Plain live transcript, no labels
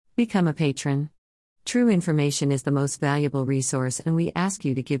Become a patron. True information is the most valuable resource, and we ask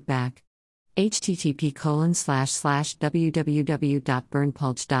you to give back.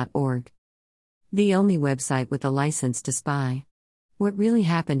 http://www.burnpulch.org. The only website with a license to spy. What really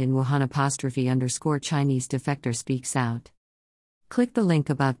happened in Wuhan _ Chinese defector speaks out. Click the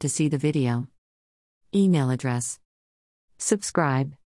link above to see the video. Email address. Subscribe.